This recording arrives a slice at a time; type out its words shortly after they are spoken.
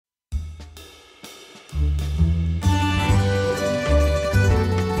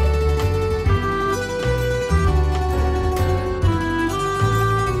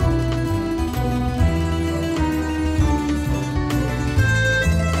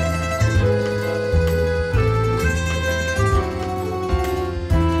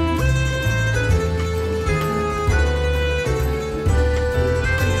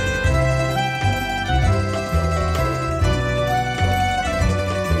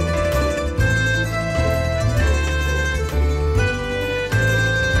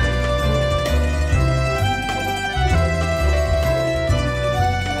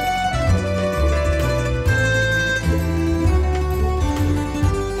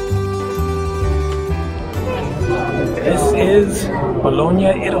is Bologna,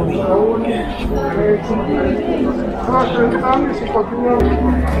 Italy.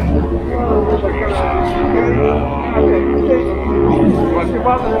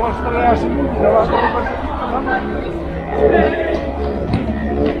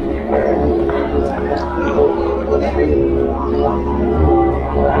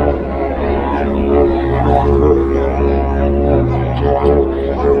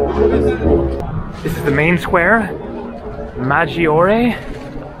 This is the main square, Maggiore.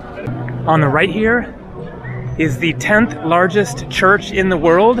 On the right here is the 10th largest church in the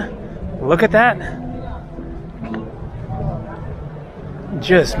world. Look at that.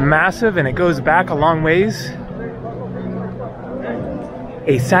 Just massive, and it goes back a long ways.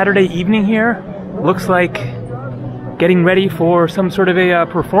 A Saturday evening here. Looks like getting ready for some sort of a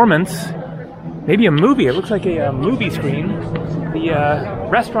performance. Maybe a movie. It looks like a movie screen. The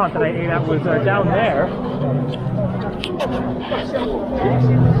restaurant that I ate at was down there.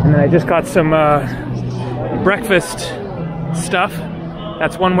 And then I just got some breakfast stuff.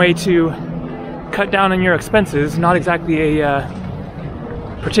 That's one way to cut down on your expenses. Not exactly a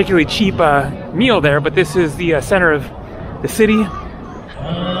particularly cheap meal there, but this is the center of the city,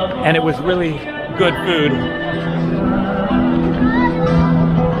 and it was really good food.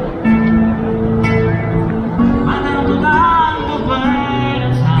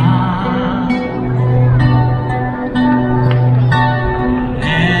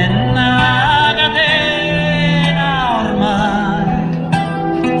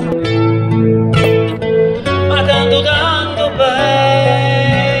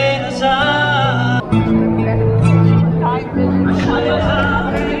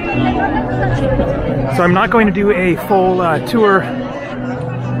 So I'm not going to do a full tour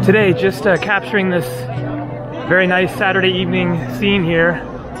today, just capturing this very nice Saturday evening scene here.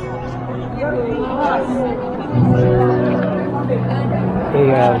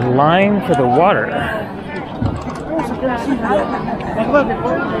 A line for the water.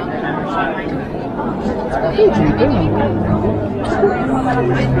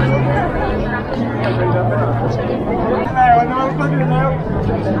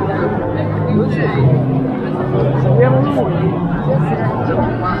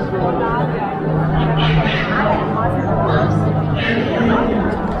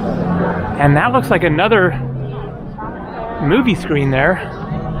 And that looks like another movie screen there.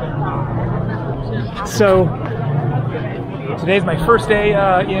 So today's my first day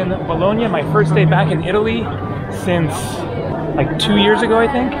in Bologna, my first day back in Italy since like 2 years ago, I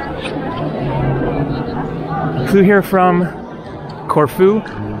think. Flew here from Corfu,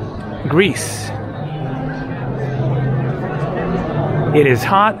 Greece. It is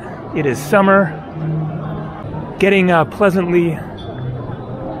hot, it is summer, getting pleasantly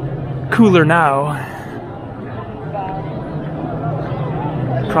cooler now.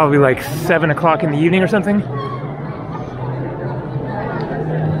 Probably like 7 o'clock in the evening or something.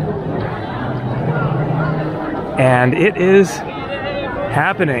 And it is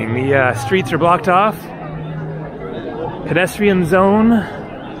happening. The streets are blocked off. Pedestrian zone.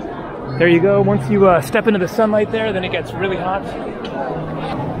 There you go. Once you step into the sunlight there, then it gets really hot.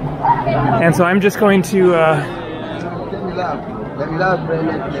 And so I'm just going to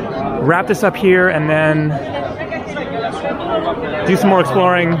wrap this up here and then do some more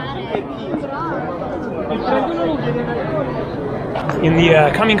exploring. In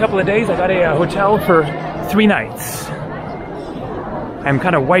the coming couple of days, I got a hotel for 3 nights. I'm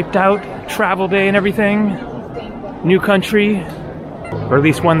kind of wiped out, travel day and everything. New country, or at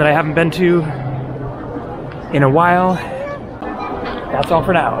least one that I haven't been to in a while. That's all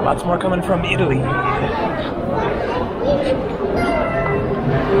for now. Lots more coming from Italy.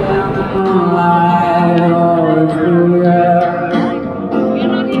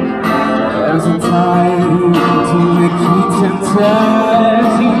 There's a time to make heat and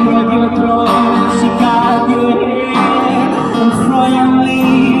tears. You grab your clothes, you got your hair, and Freud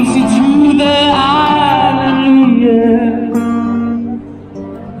leads you to the hallelujah.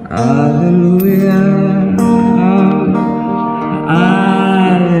 Hallelujah.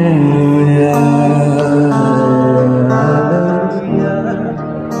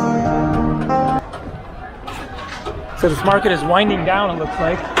 So this market is winding down, it looks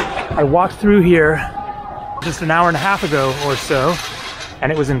like. I walked through here just an hour and a half ago or so,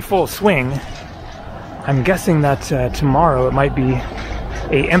 and it was in full swing. I'm guessing that tomorrow it might be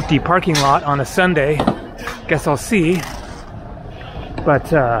an empty parking lot on a Sunday. Guess I'll see. But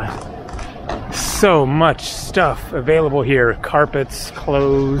so much stuff available here. Carpets,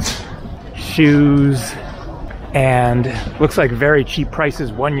 clothes, shoes, and looks like very cheap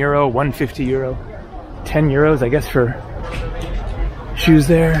prices. €1, €1.50. 10 euros, I guess, for shoes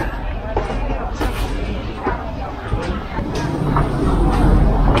there.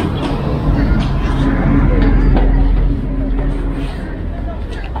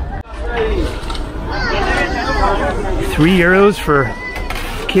 €3 for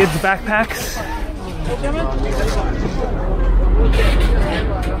kids' backpacks.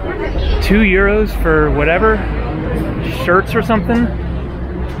 €2 for whatever, shirts or something.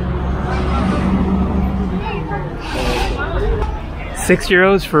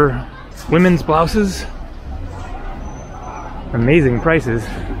 €6 for women's blouses. Amazing prices.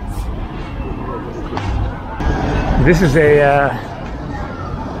 This is a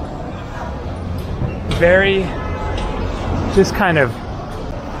very just kind of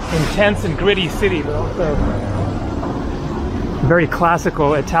intense and gritty city, but also very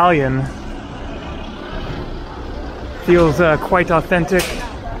classical Italian. Feels quite authentic.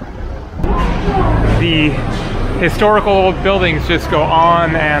 The historical old buildings just go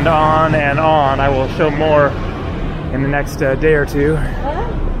on and on and on. I will show more in the next day or two.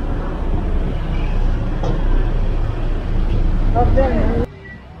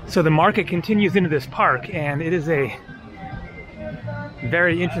 So the market continues into this park, and it is a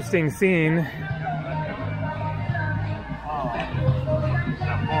very interesting scene.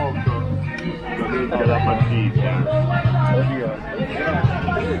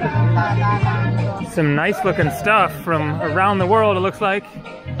 Some nice looking stuff from around the world, it looks like,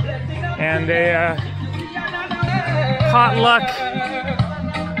 and a potluck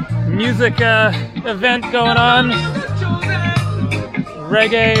music event going on,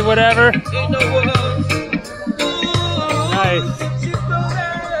 reggae, whatever. Nice.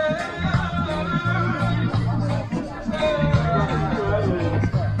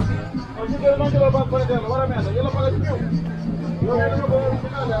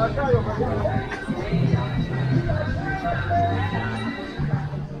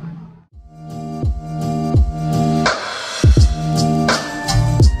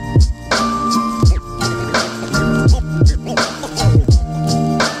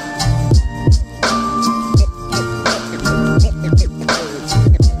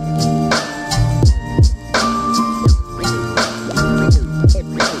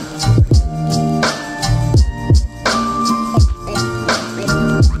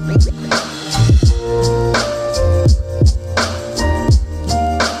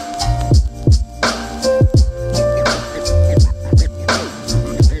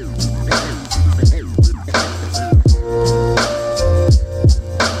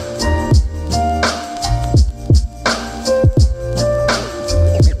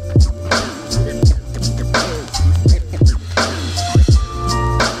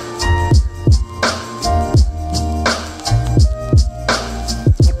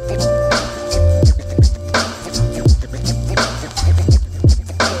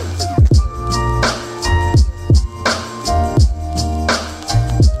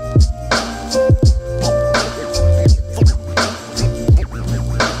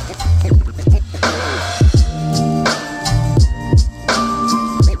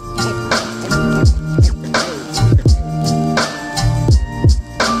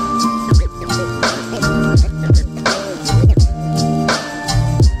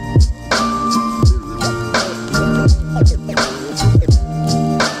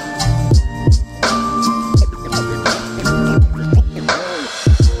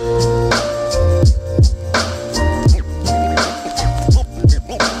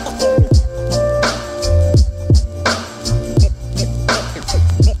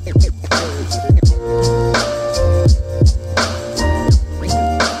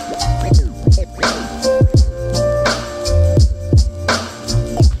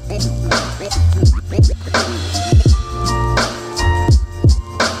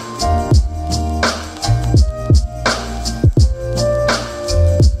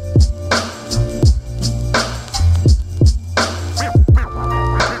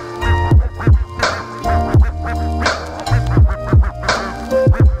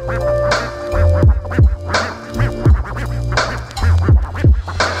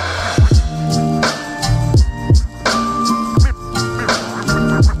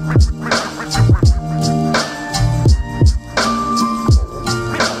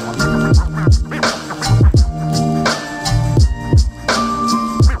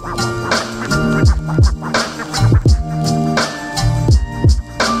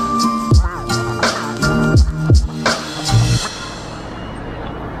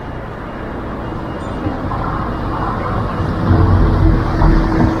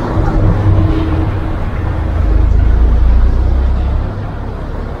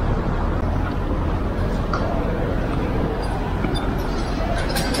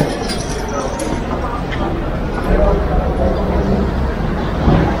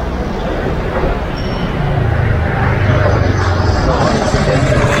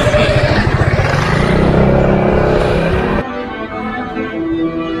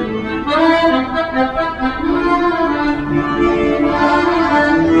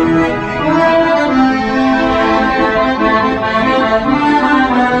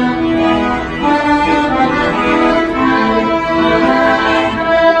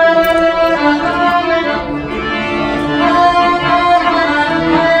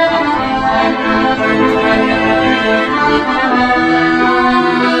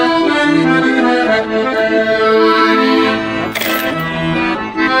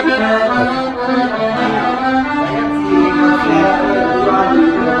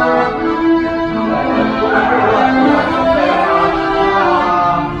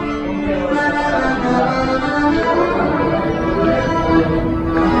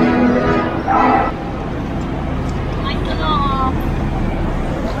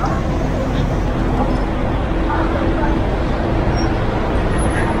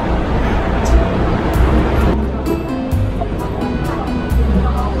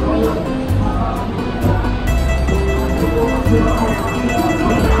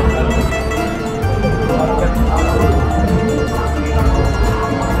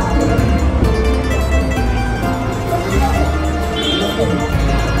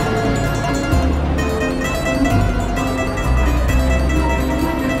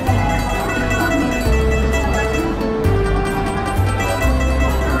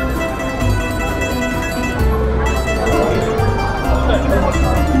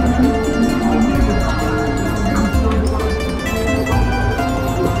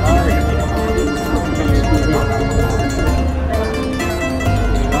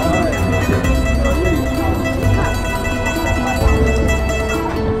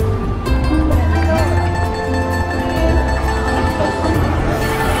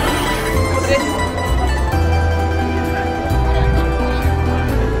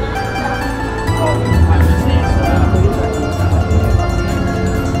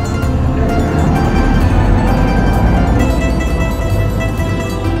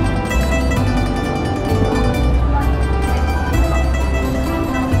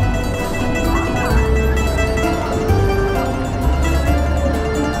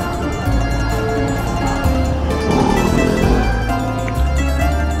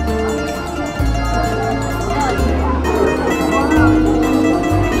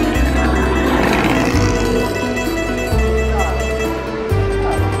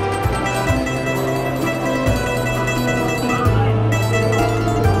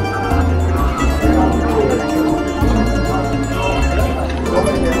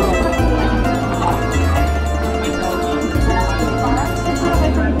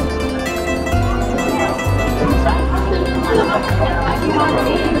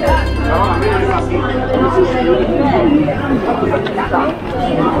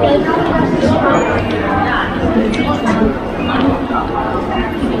 The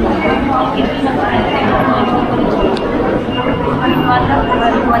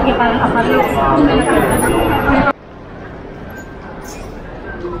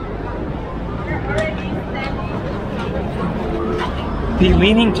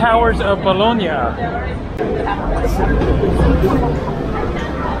Leaning Towers of Bologna.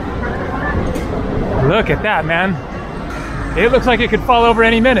 Look at that, man. It looks like it could fall over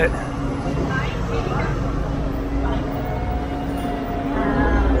any minute.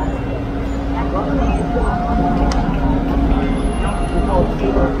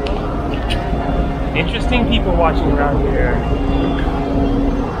 Interesting people watching around here.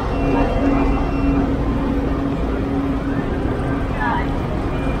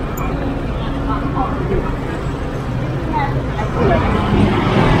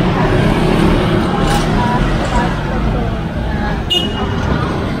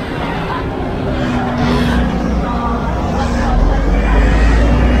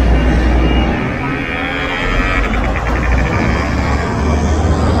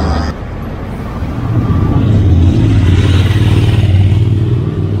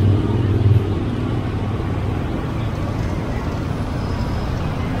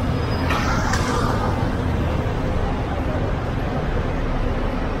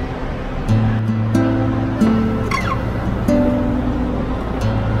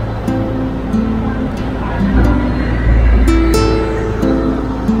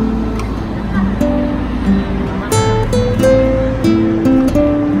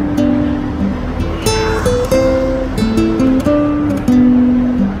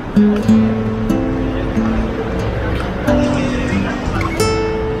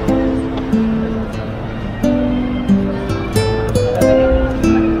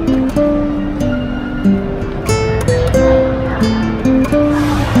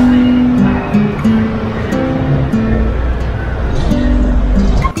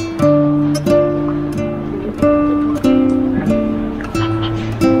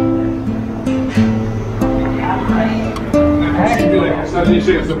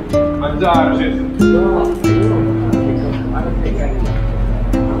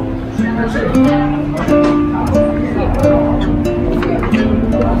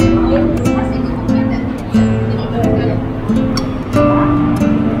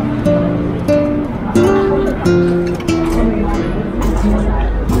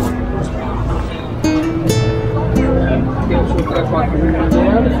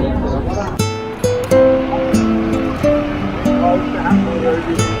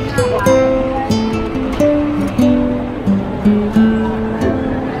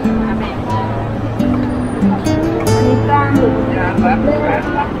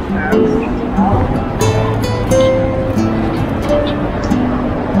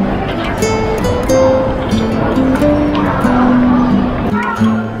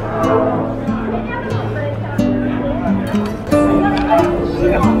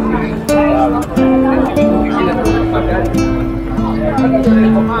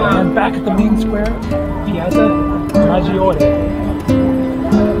 And back at the main square, Piazza Maggiore.